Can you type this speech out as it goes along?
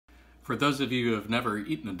For those of you who have never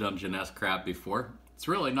eaten a Dungeness crab before, it's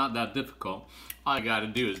really not that difficult. All you gotta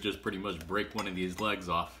do is just pretty much break one of these legs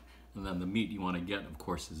off, and then the meat you want to get, of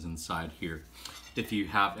course, is inside here. If you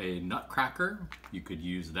have a nutcracker, you could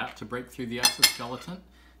use that to break through the exoskeleton.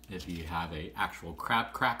 If you have an actual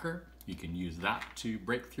crab cracker, you can use that to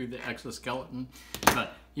break through the exoskeleton.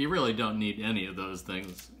 But you really don't need any of those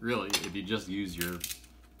things, really, if you just use your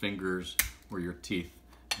fingers or your teeth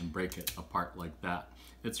and break it apart like that.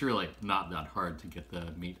 It's really not that hard to get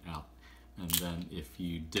the meat out. And then if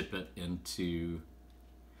you dip it into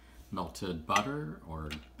melted butter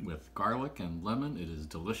or with garlic and lemon, it is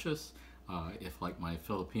delicious. If, like my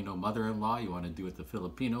Filipino mother-in-law, you want to do it the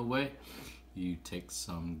Filipino way, you take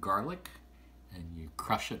some garlic and you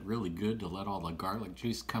crush it really good to let all the garlic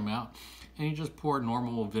juice come out, and you just pour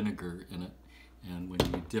normal vinegar in it, and when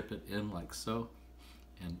you dip it in like so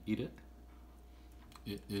and eat it,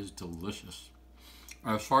 it is delicious.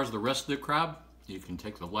 As far as the rest of the crab, you can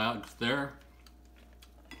take the legs there.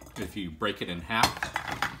 If you break it in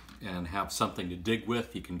half and have something to dig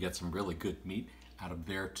with, you can get some really good meat out of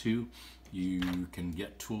there too. You can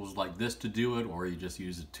get tools like this to do it, or you just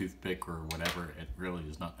use a toothpick or whatever. It really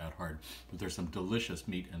is not that hard, but there's some delicious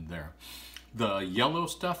meat in there. The yellow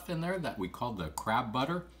stuff in there that we call the crab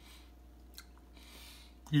butter,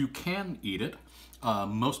 you can eat it.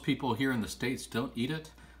 Most people here in the States don't eat it.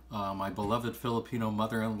 My beloved Filipino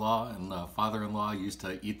mother-in-law and father-in-law used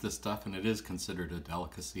to eat this stuff, and it is considered a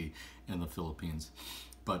delicacy in the Philippines.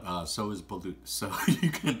 But so is balut. So you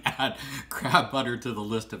can add crab butter to the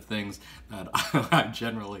list of things that I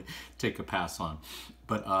generally take a pass on.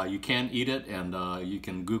 But you can eat it, and you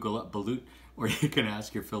can Google up balut, or you can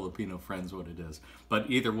ask your Filipino friends what it is.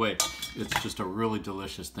 But either way, it's just a really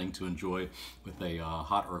delicious thing to enjoy with a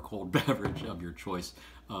hot or cold beverage of your choice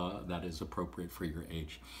that is appropriate for your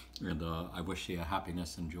age. And I wish you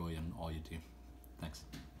happiness and joy in all you do. Thanks.